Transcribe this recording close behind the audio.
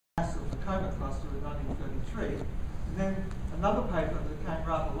Coma cluster in 1933. And then another paper that came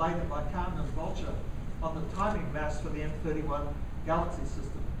rather later by Kahn and Bolcher on the timing mass for the M31 galaxy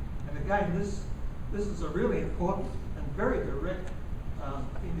system. And again, this is a really important and very direct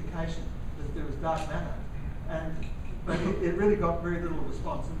indication that there was dark matter. But it really got very little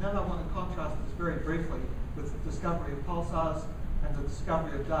response. And then I want to contrast this very briefly with the discovery of pulsars and the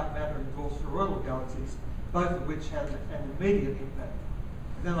discovery of dark matter in dwarf spheroidal galaxies, both of which had an immediate impact.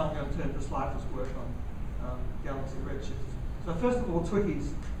 And then I'm going to turn to Slipher's work on galaxy redshifts. So first of all,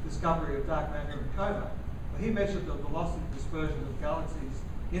 Twicky's discovery of dark matter in Coma. Well, he measured the velocity dispersion of galaxies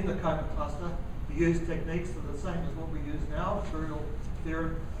in the Coma cluster. He used techniques that are the same as what we use now, Radial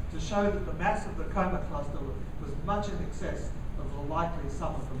theorem, to show that the mass of the Coma cluster was much in excess of the likely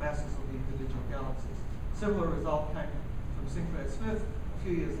sum of the masses of the individual galaxies. Similar result came from Sinclair Smith a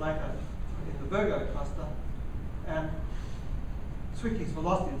few years later in the Virgo cluster, and Twicky's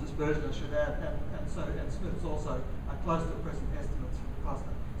velocity dispersion, I should add, and Smith's also are close to present estimates for the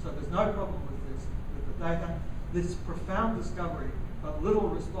cluster. So there's no problem with the data. This profound discovery got little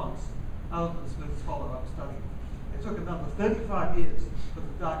response other than Smith's follow-up study. It took another 35 years for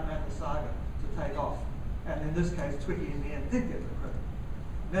the dark matter saga to take off, and in this case, Twicky in the end did get the credit.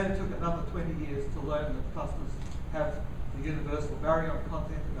 Then it took another 20 years to learn that clusters have the universal baryon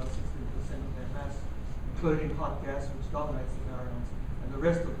content, about 16% of their mass, including hot gas, which dominates the baryons, and the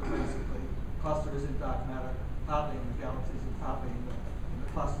rest of the basically cluster is in dark matter, partly in the galaxies and partly in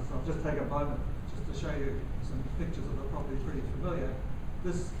the clusters. I'll just take a moment just to show you some pictures that are probably pretty familiar.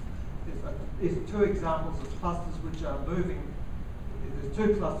 This is two examples of clusters which are moving. There's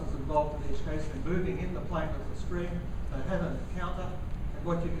two clusters involved in each case. They're moving in the plane of the screen. They have an encounter, and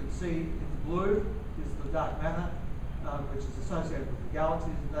what you can see in the blue is the dark matter, which is associated with the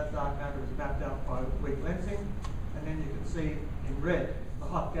galaxies, and that dark matter is mapped out by weak lensing. And then you can see in red the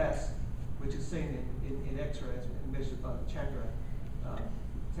hot gas, which is seen in X-rays and measured by the Chandra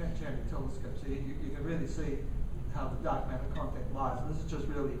telescope. So you can really see how the dark matter content lies. And this is just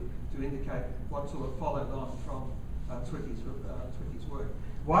really to indicate what sort of followed on from Twicky's work.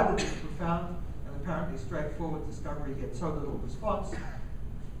 Why did this profound and apparently straightforward discovery get so little response?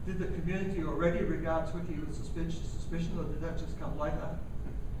 Did the community already regard Twicky with suspicion, or did that just come later?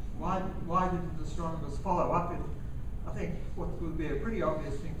 Why didn't astronomers follow up in, I think, what would be a pretty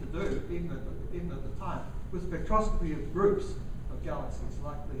obvious thing to do, even at the time, with spectroscopy of groups of galaxies,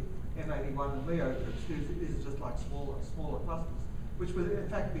 like the M81 and Leo groups. These are just like smaller clusters, which would in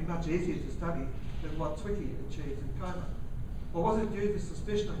fact be much easier to study than what Twicky achieved in Coma. Or was it due to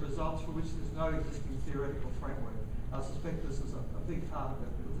suspicion of results for which there's no existing theoretical framework? I suspect this is a big part of it.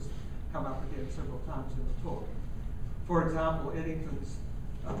 It'll just come up again several times in the talk. For example, Eddington's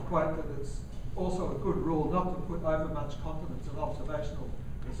quote that it's also a good rule not to put over much confidence in observational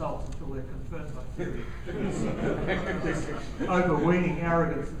results until they're confirmed by theory. This overweening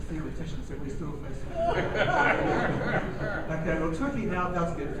arrogance of theoreticians that we still face. Okay, well, Twicky now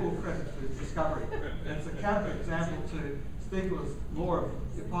does get full credit for its discovery. And it's a counterexample to Stiegler's law of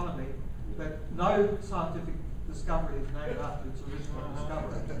eponemy, that no scientific discovery is named after its original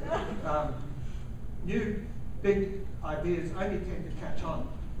discoverer. New big ideas only tend to catch on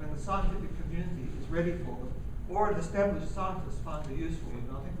when the scientific community is ready for them, or an established scientist finds it useful, and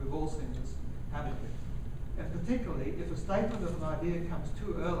I think we've all seen this happen. And particularly if a statement of an idea comes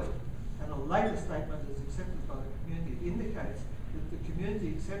too early and a later statement is accepted by the community, it indicates that the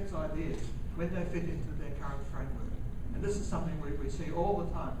community accepts ideas when they fit into their current framework. And this is something we see all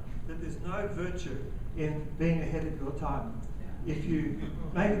the time, that there's no virtue in being ahead of your time. If you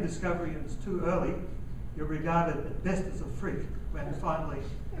make a discovery and it's too early, you're regarded at best as a freak when finally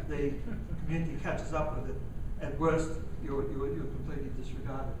the community catches up with it. At worst, you're completely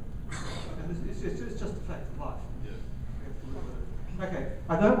disregarded. And it's just a fact of life. Yeah. Okay,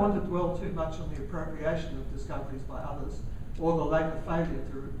 I don't want to dwell too much on the appropriation of discoveries by others, or the later failure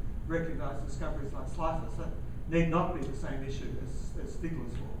to recognise discoveries like Slipher's. That need not be the same issue as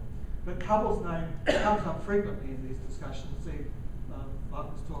Stiegler's law. But Hubble's name comes up frequently in these discussions. See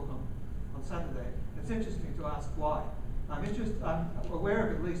Martin's talk on Saturday. It's interesting to ask why. I'm aware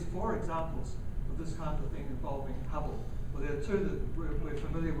of at least 4 examples of this kind of thing involving Hubble. Well, there are 2 that we're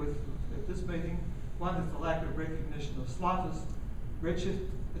familiar with at this meeting. One is the lack of recognition of Slipher's redshift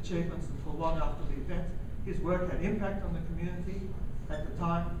achievements until long after the event. His work had impact on the community at the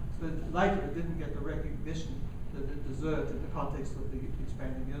time, but later it didn't get the recognition that it deserved in the context of the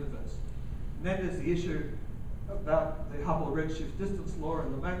expanding universe. And then there's the issue about the Hubble redshift distance law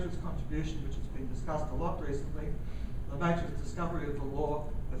and the matrix contribution, which has been discussed a lot recently. The matrix discovery of the law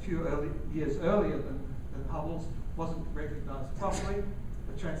a few years earlier than Hubble's wasn't recognised properly.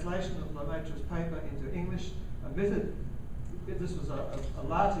 A translation of Lemaitre's paper into English omitted, this was a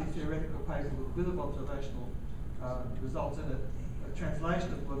largely theoretical paper with a bit of observational results in it. A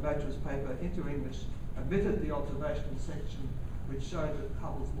translation of Lemaitre's paper into English omitted the observational section which showed that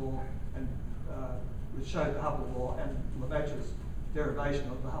Hubble's law and which showed the Hubble law and Lemaitre's derivation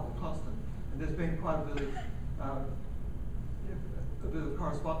of the Hubble constant. And there's been quite a bit of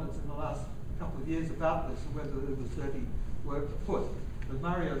correspondence in the last couple of years about this and whether it was dirty work afoot. But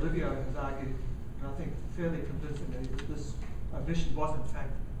Mario Livio has argued, and I think fairly convincingly, that this omission was in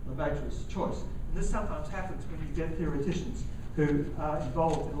fact Lemaitre's choice. And this sometimes happens when you get theoreticians who are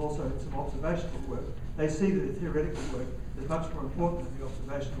involved in also some observational work. They see that the theoretical work is much more important than the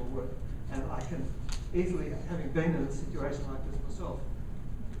observational work. And I can easily, having been in a situation like this myself,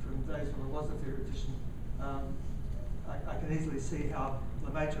 from days when I was a theoretician, I can easily see how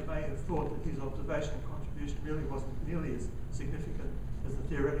Lemaitre may have thought that his observational contribution really wasn't nearly as significant as the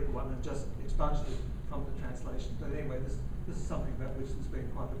theoretical one and just expunged it from the translation. But anyway, this is something about which there's been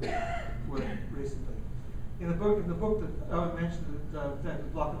quite a bit of work recently. In the book that Owen mentioned that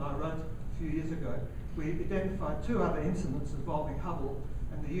David Block and I wrote a few years ago, we identified two other incidents involving Hubble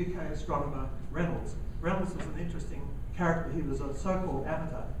and the UK astronomer Reynolds. Reynolds was an interesting character. He was a so-called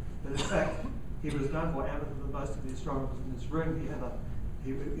amateur, but in fact he was no more amateur than most of the astronomers in this room.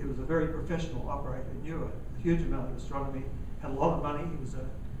 He was a very professional operator. He knew a huge amount of astronomy, had a lot of money. He was an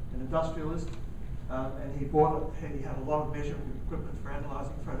industrialist, and he had a lot of measuring equipment for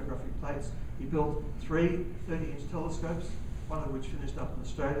analysing photographic plates. He built 3 30-inch telescopes, one of which finished up in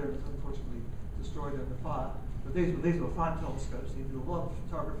Australia and was unfortunately destroyed in the fire. But these were fine telescopes. He did a lot of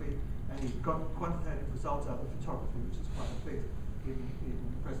photography, and he got quantitative results out of photography, which is quite a feat in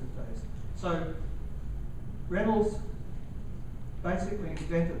present days. So Reynolds basically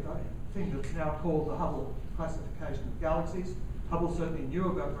invented a thing that's now called the Hubble classification of galaxies. Hubble certainly knew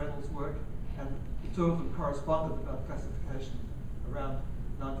about Reynolds' work, and the two of them corresponded about classification around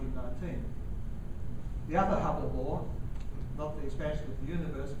 1919. The other Hubble law, not the expansion of the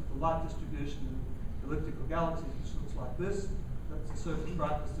universe, but the light distribution in elliptical galaxies, which looks like this. That's a surface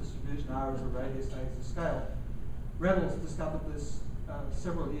brightness distribution, R is a radius, A is a scale. Reynolds discovered this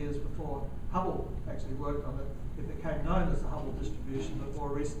several years before Hubble actually worked on it. It became known as the Hubble distribution, but more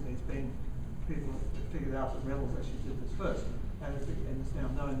recently people have figured out that Reynolds actually did this first, and it's now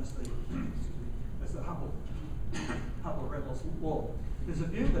known as the Hubble-Reynolds law. There's a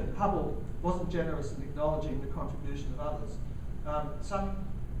view that Hubble wasn't generous in acknowledging the contribution of others. Some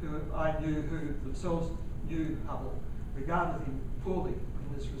who I knew who themselves knew Hubble regarded him poorly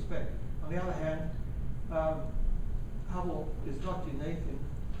in this respect. On the other hand, Hubble is not unique in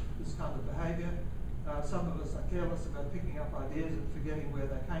this kind of behaviour. Some of us are careless about picking up ideas and forgetting where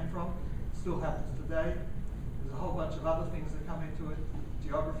they came from. It still happens today. There's a whole bunch of other things that come into it: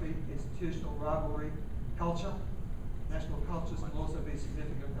 geography, institutional rivalry, culture. National cultures can also be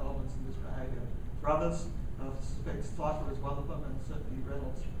significant elements in this behaviour. For others, I suspect Slipher is one of them, and certainly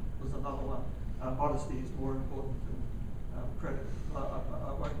Reynolds was another one. Modesty is more important than credit.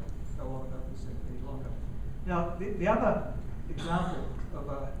 I won't go on about this any longer. Now, the other example of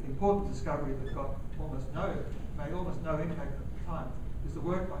an important discovery that made almost no impact at the time is the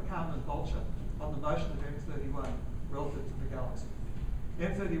work by Kahn and Bolcher on the motion of M31 relative to the galaxy.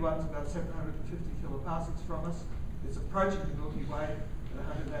 M31 is about 750 kiloparsecs from us. It's approaching the Milky Way at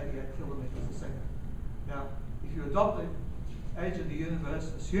 188 kilometres a second. Now, if you adopt the age of the universe,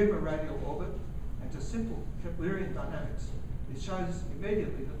 assume a radial orbit, and just simple Keplerian dynamics, it shows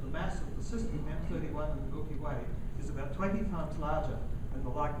immediately that the mass of the system, M31 and the Milky Way, is about 20 times larger than the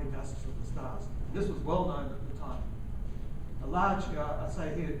likely masses of the stars. This was well known at the time. A large, I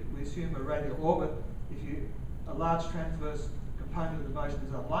say here, we assume a radial orbit. A large transverse component of the motion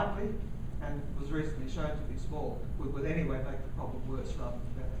is unlikely, and was recently shown to be small, would anyway make the problem worse rather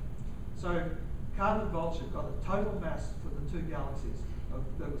than better. So Kahn and Bolcher got a total mass for the two galaxies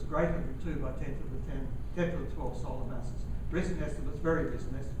that was greater than 2 by 10 to the 12 solar masses. Recent estimates, very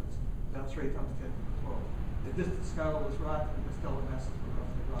recent estimates, about 3 times 10 to the 12. The distance scale was right, and the stellar masses were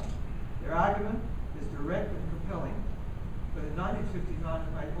roughly right. Their argument is direct and compelling, but in 1959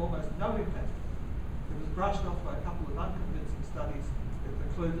 it made almost no impact. It was brushed off by a couple of unconvincing studies that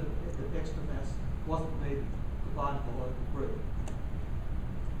concluded that extra mass wasn't needed to bind the local group.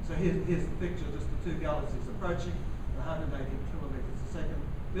 So here's the picture, just the two galaxies approaching at 180 kilometres a second.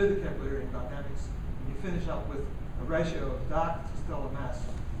 Do the Keplerian dynamics, and you finish up with a ratio of dark to stellar mass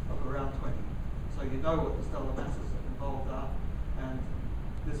of around 20. So you know what the stellar masses involved are, and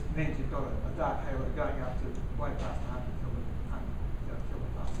this means you've got a dark halo going up to way past 100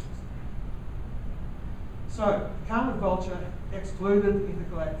 kiloparsecs. So So, Kahn and Vulture excluded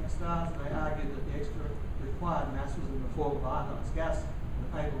intergalactic stars, and they argued that the extra required mass was in the form of ionized gas, and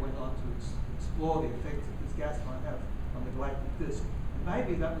the paper went on to explore the effects that this gas might have on the galactic disk. And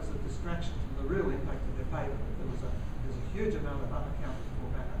maybe that was a distraction from the real impact of their paper, that there's a huge amount of unaccounted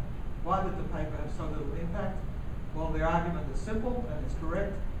for matter. Why did the paper have so little impact? Well, their argument is simple, and it's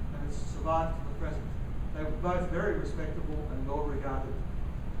correct, and it's survived to the present. They were both very respectable and well-regarded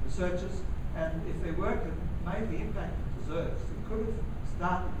researchers, and if their work had made the impact it deserves, it could have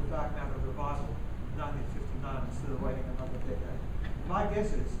started the dark matter revival in 1959 instead of waiting another decade. My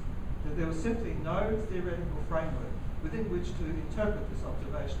guess is that there was simply no theoretical framework within which to interpret this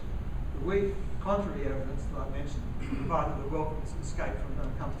observation. The weak contrary evidence that I mentioned provided a welcome escape from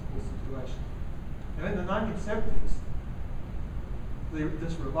an uncomfortable situation. Now, in the 1970s,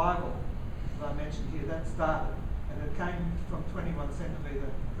 this revival that I mentioned here, that started, and it came from 21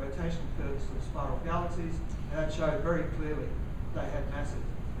 centimetre rotation curves of spiral galaxies, and that showed very clearly they had massive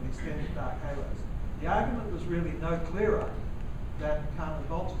and extended dark halos. The argument was really no clearer than Kahn and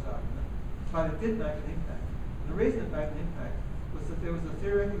Vulture's argument, but it did make an impact. And the reason it made an impact was that there was a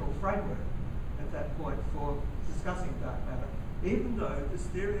theoretical framework at that point for discussing dark matter, even though this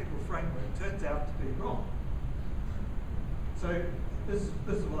theoretical framework turns out to be wrong. So this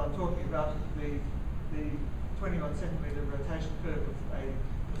is what I'm talking about, the 21 centimetre rotation curve of a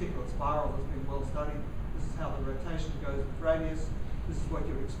particular spiral has been well studied. This is how the rotation goes with radius. This is what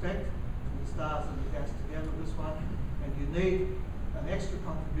you expect from the stars and the gas together, this one. And you need an extra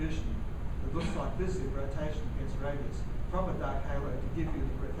contribution that looks like this in rotation against radius from a dark halo to give you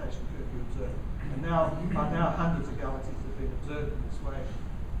the rotation curve you observe. And now hundreds of galaxies have been observed in this way.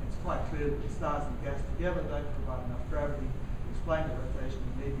 And it's quite clear that the stars and gas together don't provide enough gravity to explain the rotation.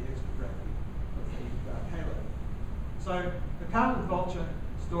 You need the extra gravity of the dark halo. So the Kahn and Vulture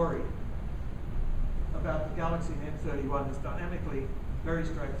story about the galaxy in M31 is dynamically very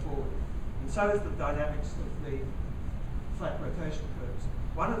straightforward. And so is the dynamics of the flat rotation curves.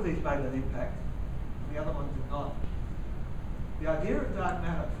 One of these made an impact, and the other one did not. The idea of dark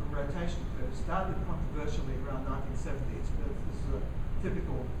matter from rotation curves started controversially around 1970s. This is a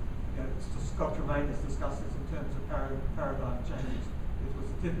typical, Scott Tremaine has discussed this in terms of paradigm changes. It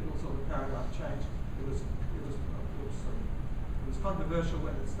was a typical sort of paradigm change. It was controversial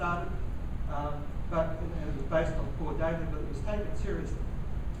when it started, but it was based on poor data, but it was taken seriously.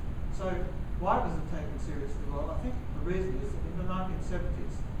 So why was it taken seriously? Well, I think the reason is that in the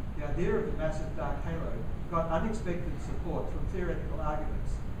 1970s, the idea of the massive dark halo got unexpected support from theoretical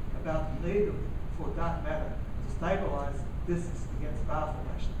arguments about the need for dark matter to stabilize disks against bar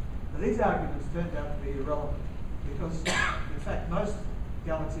formation. Now, these arguments turned out to be irrelevant because, in fact, most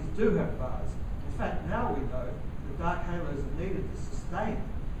galaxies do have bars. In fact, now we know that dark halos are needed to sustain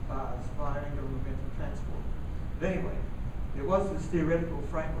bars via angular momentum transport. But anyway, there was this theoretical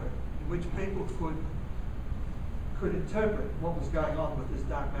framework in which people could interpret what was going on with this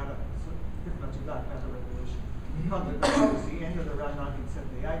dark matter, so pretty much a dark matter revolution. The controversy ended around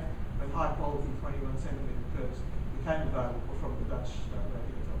 1978 when high quality 21 centimetre curves became available from the Dutch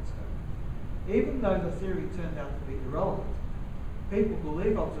radio telescope. Even though the theory turned out to be irrelevant, people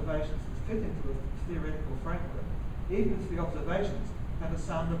believe observations that fit into a theoretical framework, even if the observations have a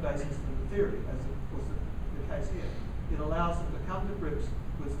sounder basis than the theory, as was the case here. It allows them to come to grips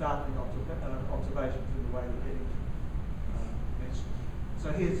with startling observations in the way that Eddie mentioned.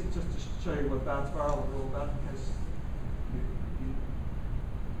 So here's just to show you what barred spirals are all about, in case you've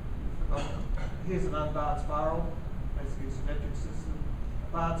forgotten. Here's an unbarred spiral, basically a symmetric system.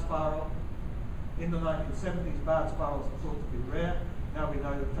 A barred spiral. In the 1970s, barred spirals are thought to be rare. Now we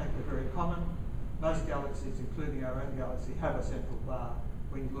know that in fact they're very common. Most galaxies, including our own galaxy, have a central bar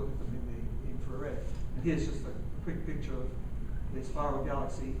when you look at them in the infrared. And here's just a quick picture of the spiral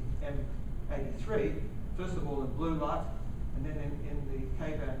galaxy M83, first of all in blue light, and then in the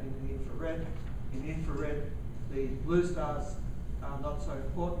K-band in the infrared. In the infrared, the blue stars are not so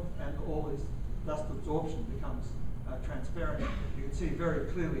important, and all this dust absorption becomes transparent. You can see very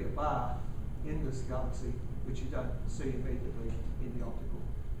clearly a bar in this galaxy, which you don't see immediately in the optical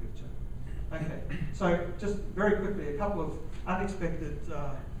picture. Okay, so just very quickly, a couple of unexpected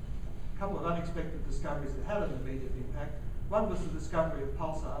discoveries that had an immediate impact. One was the discovery of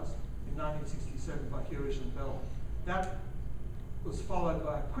pulsars in 1967 by Hewish and Bell. That was followed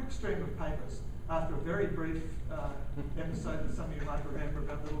by a quick stream of papers after a very brief episode that some of you might remember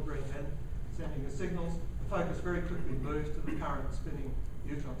about little green men sending us signals. The focus very quickly moved to the current spinning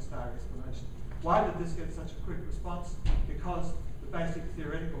neutron star explanation. Why did this get such a quick response? Because the basic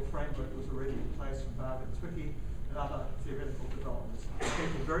theoretical framework was already in place from Barber and Zwicky and other theoretical developments.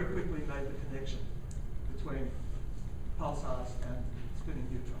 People very quickly made the connection between pulsars and spinning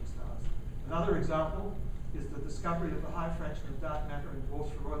neutron stars. Another example is the discovery of the high fraction of dark matter in dwarf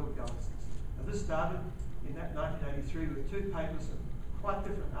spheroidal galaxies. Now this started in 1983 with two papers and quite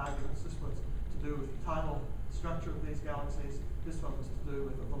different arguments. This was to do with the tidal structure of these galaxies. This one was to do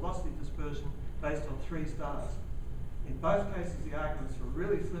with the velocity dispersion based on 3 stars. In both cases, the arguments were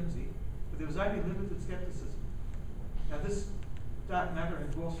really flimsy, but there was only limited skepticism. Now this dark matter in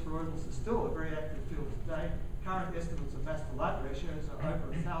dwarf spheroidals is still a very active field today. Current estimates of mass to light ratios are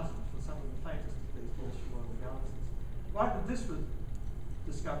over 1,000 for some of the faintest of these dwarf spheroidal galaxies. Why did this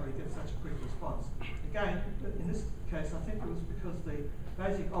discovery get such a quick response? Again, in this case, I think it was because the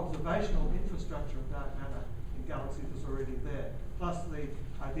basic observational infrastructure of dark matter in galaxies was already there, plus the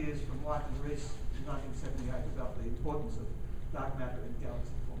ideas from White and Rees in 1978 about the importance of dark matter in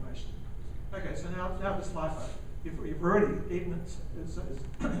galaxy formation. Okay, so now the Slipher. You've already, even as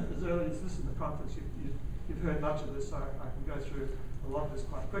early as this in the conference, you've heard much of this, so I can go through a lot of this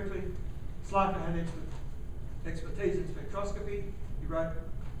quite quickly. Slipher had expertise in spectroscopy. He wrote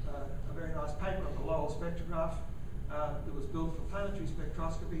a very nice paper on the Lowell spectrograph that was built for planetary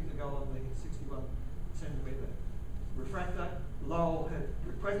spectroscopy to go on the 61 centimetre refractor. Lowell had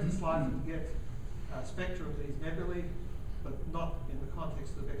requested Slipher to get spectra of these nebulae, but not in the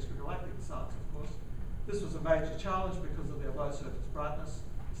context of extragalactic science, of course. This was a major challenge because of their low surface brightness.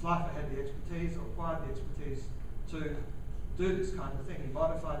 Slipher had the expertise, or acquired the expertise, to do this kind of thing. He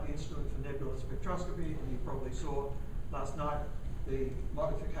modified the instrument for nebula spectroscopy, and you probably saw last night the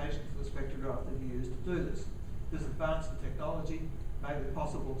modifications to the spectrograph that he used to do this. This advanced the technology, made it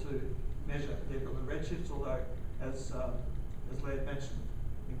possible to measure nebula redshifts, although, as Laird mentioned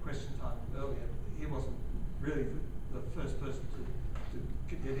in question time earlier, he wasn't really the first person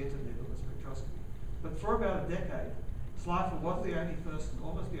to get into nebula spectroscopy. But for about a decade, Slipher was the only person,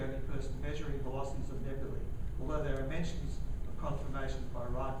 almost the only person, measuring velocities of nebulae, although there are mentions of confirmations by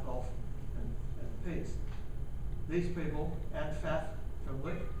Wright, Wolf, and Pease. These people, and Pfaff from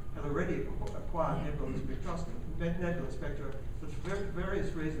Lick, had already acquired nebula spectra, but for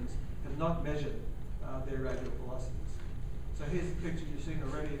various reasons have not measured their radial velocities. So here's the picture you've seen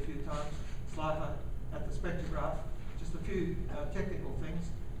already a few times. Slipher at the spectrograph. Just a few technical things.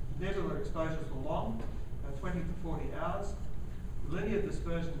 Nebula exposures were long, 20 to 40 hours. Linear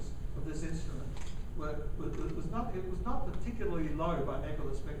dispersions of this instrument was not particularly low by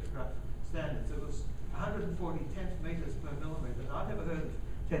nebula spectrograph standards. It was 140 tenth meters per millimeter. Now, I never heard of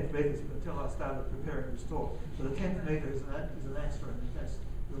tenth meters until I started preparing this talk. So the tenth meter is an extra in case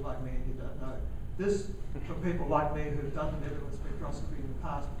you're like me and you don't know. This, for people like me who've done the nebula spectroscopy in the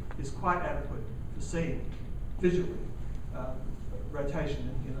past, is quite adequate for seeing visually rotation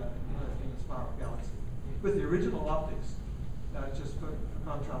in a spiral galaxy. With the original optics, just for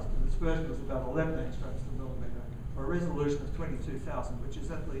contrast, the dispersion was about 11 angstroms per millimeter, or a resolution of 22,000, which is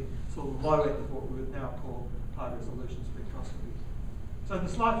at the sort of low end of what we would now call high resolution spectroscopy. So the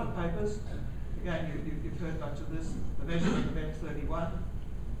Slipher papers, again, you've heard much of this, the measurement of M31,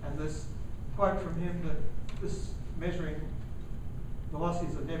 and this quote from him that this measuring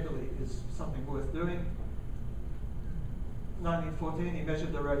velocities of nebulae is something worth doing. 1914, he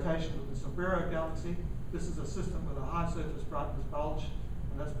measured the rotation of the Sombrero galaxy. This is a system with a high surface brightness bulge,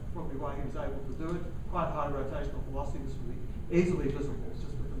 and that's probably why he was able to do it. Quite high rotational velocity. This would be easily visible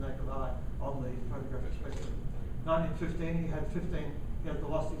just with the naked eye on the photographic spectrum. 1915, he had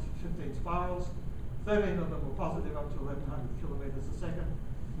velocities of 15 spirals. 13 of them were positive up to 1100 kilometers a second.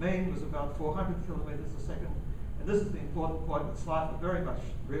 Mean was about 400 kilometers a second. And this is the important point that Slipher very much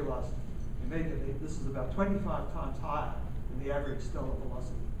realized immediately. This is about 25 times higher than the average stellar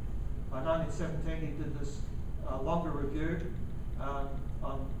velocity. By 1917, he did this longer review on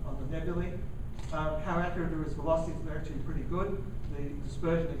the nebulae. How accurate are his velocities? They're actually pretty good. The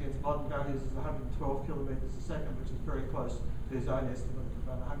dispersion against modern values is 112 kilometers a second, which is very close to his own estimate of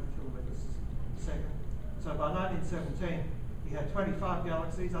about 100 kilometers a second. So by 1917, he had 25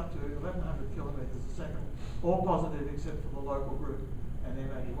 galaxies up to 1100 kilometers a second, all positive except for the local group and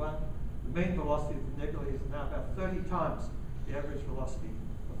M81. The mean velocity of the nebulae is now about 30 times the average velocity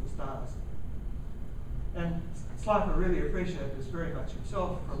of the stars. And Slipher really appreciated this very much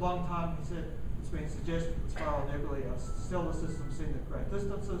himself. For a long time, he said, it's been suggested that spiral nebulae are stellar systems seen at great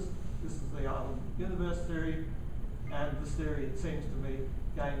distances. This is the island universe theory, and this theory, it seems to me,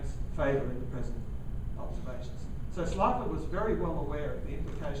 gains favour in the present observations. So Slipher was very well aware of the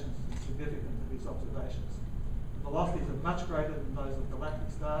implications and significance of his observations. The velocities are much greater than those of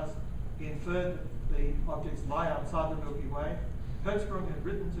galactic stars. He inferred that the objects lie outside the Milky Way. Hertzsprung had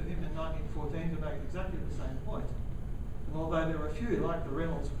written to him in 1914 to make exactly the same point. And although there are a few, like the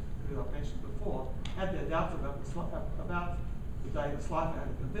Reynolds who I've mentioned before, had their doubts about the day that Slipher had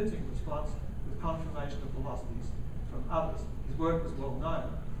a convincing response with confirmation of velocities from others. His work was well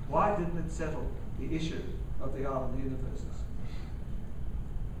known. Why didn't it settle the issue of the island universes?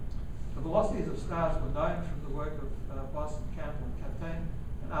 The velocities of stars were known from the work of Boston, Campbell, and Kapteyn,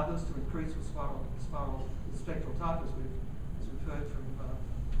 and others to increase with spectral type, as we've heard from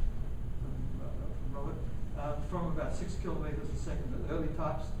Robert, from about 6 kilometres a second at early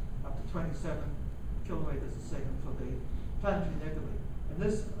types up to 27 kilometres a second for the planetary nebulae. And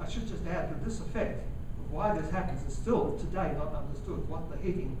this, I should just add that this effect of why this happens is still today not understood. What the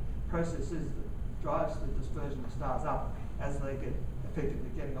heating process is that drives the dispersion of stars up as they get effectively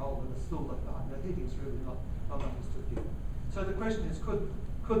getting older, they're still left behind. The heating is really not understood yet. So the question is,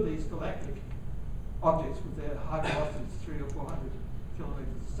 could these galactic objects with their high velocities, 300 or 400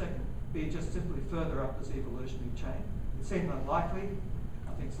 kilometres a second, be just simply further up this evolutionary chain? It seemed unlikely.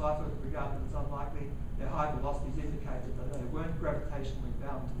 I think Slipher regarded it as unlikely. Their high velocities indicated that they weren't gravitationally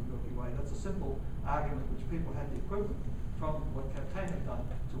bound to the Milky Way. That's a simple argument which people had the equivalent from what Kapteyn had done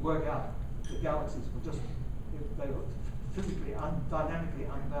to work out the galaxies were just, they were physically, dynamically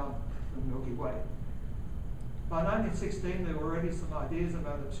unbound from the Milky Way. By 1916, there were already some ideas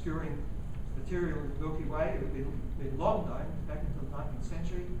about obscuring material in the Milky Way. It had been long known, back into the 19th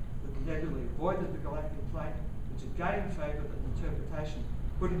century, that the nebulae avoided the galactic plane, which again favoured an interpretation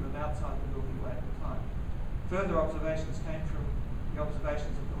putting them outside the Milky Way at the time. Further observations came from the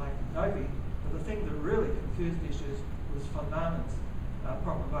observations of galactic novae, but the thing that really confused issues was von Maumann's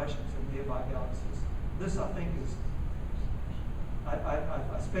proper motions in nearby galaxies. This, I think, is,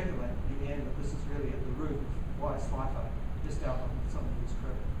 I speculate in the end that this is really at the root of why Slipher missed out on some of his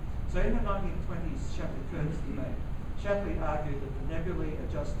credit. So in the 1920s Shapley-Curtis debate, Shapley argued that the nebulae are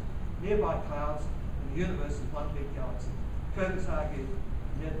just nearby clouds and the universe is one big galaxy. Curtis argued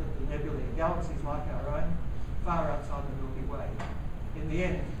that the nebulae are galaxies like our own, far outside the Milky Way. In the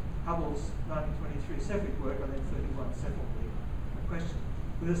end, Hubble's 1923 Cepheid work on M31 settled the question.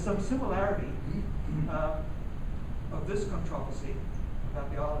 There's some similarity of this controversy about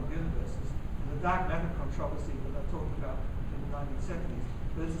the island universes and the dark matter controversy that I talked about in the 1970s.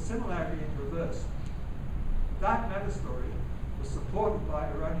 There's a similarity in reverse. The dark matter story was supported by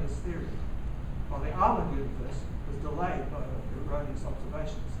erroneous theory, while the island universe was delayed by erroneous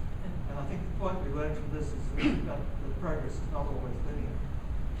observations. And I think the point we learned from this is that the progress is not always linear.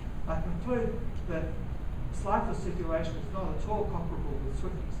 I conclude that Slipher's situation is not at all comparable with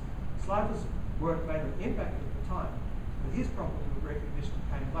Swicky's. Slipher's work made an impact at the time, but his problem with recognition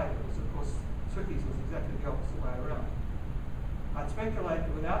came later, because of course Swicky's was exactly the opposite way around. I'd speculate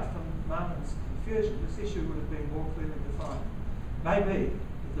that without von Maumann's confusion, this issue would have been more clearly defined. Maybe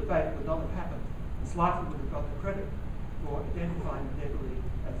the debate would not have happened, and Slipher would have got the credit for identifying the nebulae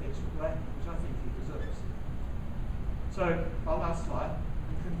as extragalactic, which I think he deserves. So, our last slide.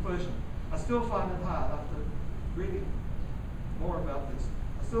 In conclusion, I still find it hard, after reading more about this,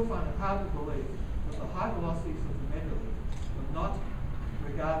 I still find it hard to believe that the high velocities of the nebulae were not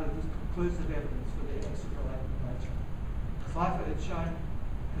regarded as conclusive evidence for their extragalactic nature. Slipher had shown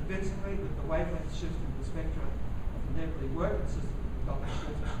convincingly that the wavelength shifts in the spectra of the nebulae were consistent with the Doppler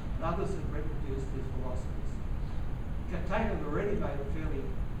shift, and others had reproduced these velocities. Kapteyn had already made a fairly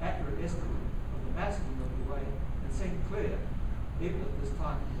accurate estimate of the mass of the Milky Way and seemed clear, even at this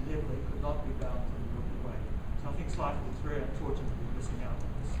time, that the nebulae could not be bound to the Milky Way. So I think Slipher was very unfortunately missing out on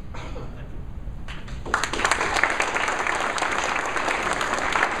this. Thank you.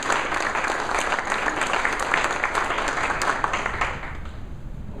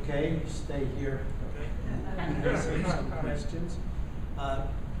 Okay, you stay here. Answer some questions.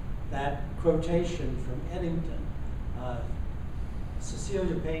 That quotation from Eddington,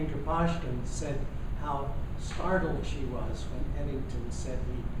 Cecilia Payne-Gaposchkin said how startled she was when Eddington said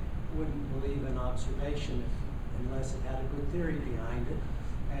he wouldn't believe an observation unless it had a good theory behind it.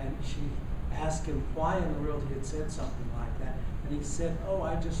 And she asked him why in the world he had said something like that. And he said, oh,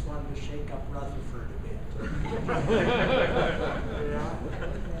 I just wanted to shake up Rutherford a bit.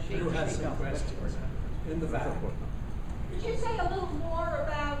 Who has some questions? In the back. Could you say a little more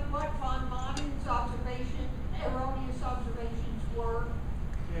about what von Maumann's erroneous observations were?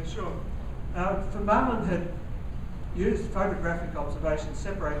 Yeah, sure. Von Maumann had used photographic observations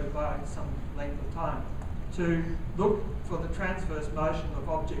separated by some length of time to look for the transverse motion of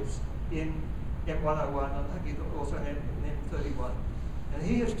objects in M101 and I think also in M31. And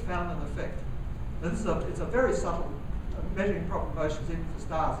he has found an effect. Now it's a very subtle, measuring proper motions even for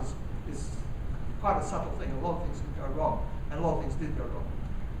stars is quite a subtle thing. A lot of things can go wrong, and a lot of things did go wrong.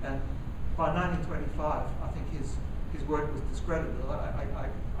 And by 1925, I think his his work was discredited.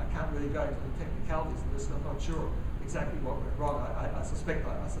 I can't really go into the technicalities of this. I'm not sure exactly what went wrong. I suspect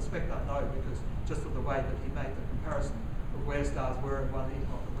I know, because just of the way that he made the comparison of where stars were in one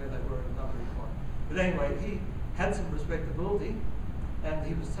epoch and where they were in another epoch. But anyway, he had some respectability, and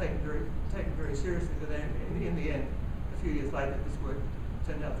he was taken very seriously. But then in the end, a few years later, his work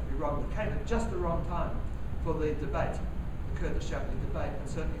turned out to be wrong. It came at just the wrong time for the debate, the Curtis-Shapley debate, and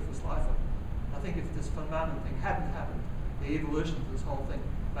certainly for Slipher. I think if this Freeman thing hadn't happened, the evolution of this whole thing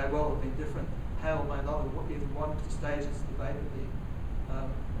may well have been different. Hale may not have even wanted to stage this debate at the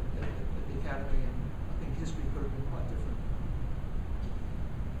Academy, and I think history could have been quite different.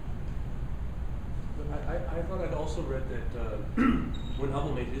 But I thought I'd also read that when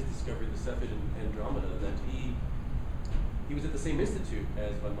Hubble made his discovery, the Cepheid and Andromeda, that he was at the same institute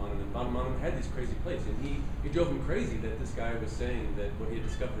as Van Manen, and Van Manen had these crazy plates, and it drove him crazy that this guy was saying that what he had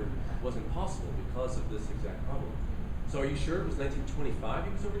discovered wasn't possible because of this exact problem. So are you sure it was 1925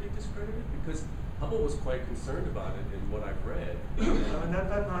 he was already discredited? Because Hubble was quite concerned about it in what I've read. And that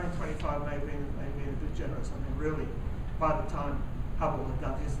 1925 may have been a bit generous. I mean, really, by the time Hubble had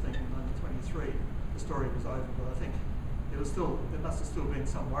done his thing in 1923, the story was over. But I think there must have still been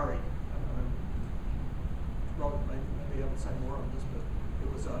some worry. Robert may be able to say more on this, but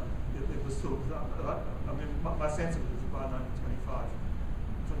it was still. I mean, my sense of it is that by 1925,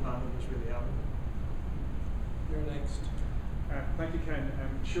 Freeman was really out of it. You're next. Thank you, Ken.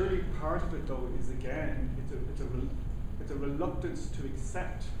 Surely part of it, though, is again, it's a reluctance to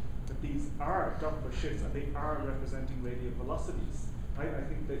accept that these are Doppler shifts and they are representing radial velocities. I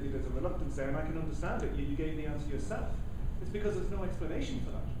think that there's a reluctance there, and I can understand it. You gave the answer yourself. It's because there's no explanation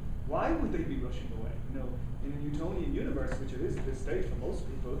for that. Why would they be rushing away? In a Newtonian universe, which it is at this stage for most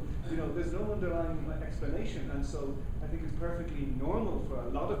people, there's no underlying explanation, and so I think it's perfectly normal for a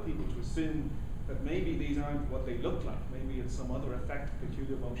lot of people to assume that maybe these aren't what they look like. Maybe it's some other effect,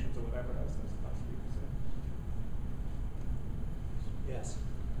 peculiar motions or whatever else that's people say. Yes.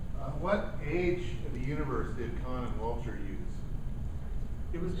 What age of the universe did Kahn and Walter use?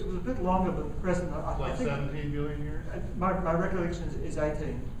 It was a bit longer than the present. Like 17 billion years? My recollection is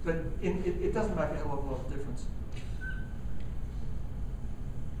 18, but it doesn't make a hell of a lot of difference.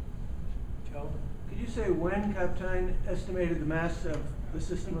 Joe? Could you say when Kapteyn estimated the mass of the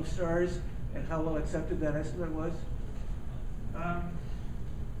system of stars and how well accepted that estimate was?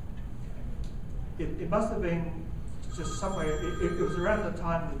 It must have been just somewhere. It was around the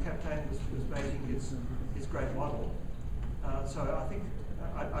time that Kapteyn was making his great model. So I think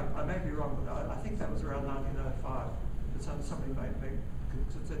I may be wrong, but I think that was around 1905. But somebody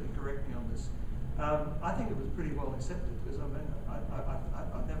could certainly correct me on this. I think it was pretty well accepted, because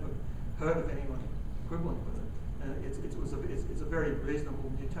I've never heard of anyone quibbling with it. And it's a very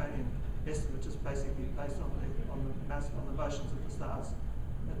reasonable Newtonian estimate, just basically based on the motions of the stars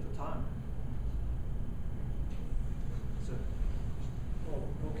at the time. So. Oh,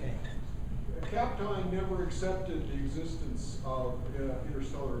 okay. Kapteyn never accepted the existence of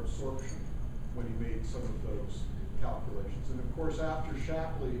interstellar absorption when he made some of those calculations. And of course, after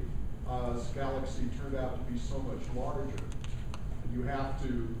Shapley's galaxy turned out to be so much larger, you have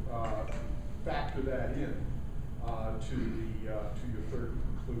to factor that in to your third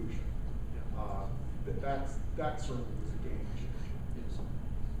conclusion. That certainly was a game changer. Yes.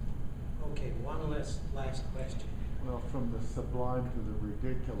 Okay, one last question. Well, from the sublime to the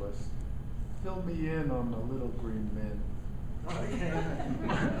ridiculous, fill me in on the little green men.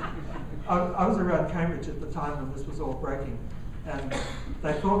 I was around Cambridge at the time when this was all breaking, and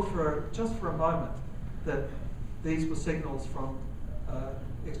they thought just for a moment that these were signals from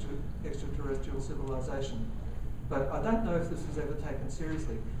extraterrestrial civilization. But I don't know if this was ever taken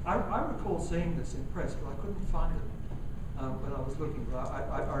seriously. I recall seeing this in press, but I couldn't find it when I was looking. But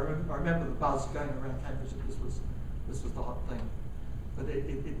I remember the buzz going around Cambridge that this was the hot thing. But it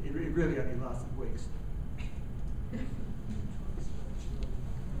really only lasted weeks.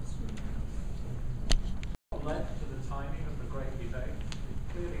 Led to the timing of the Great Debate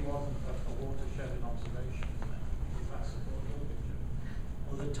clearly wasn't a watershed in observation. That's the full picture.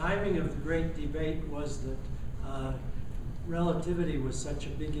 Well, the timing of the Great Debate was that relativity was such a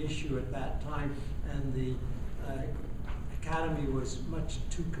big issue at that time, and the Academy was much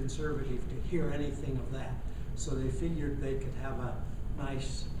too conservative to hear anything of that. So they figured they could have a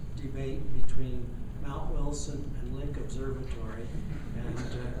nice debate between Mount Wilson and Lowell Observatory, and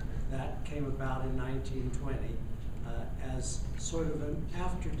that came about in 1920 as sort of an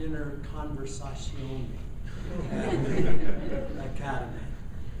after-dinner conversation at the Academy.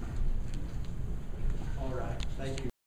 All right, thank you.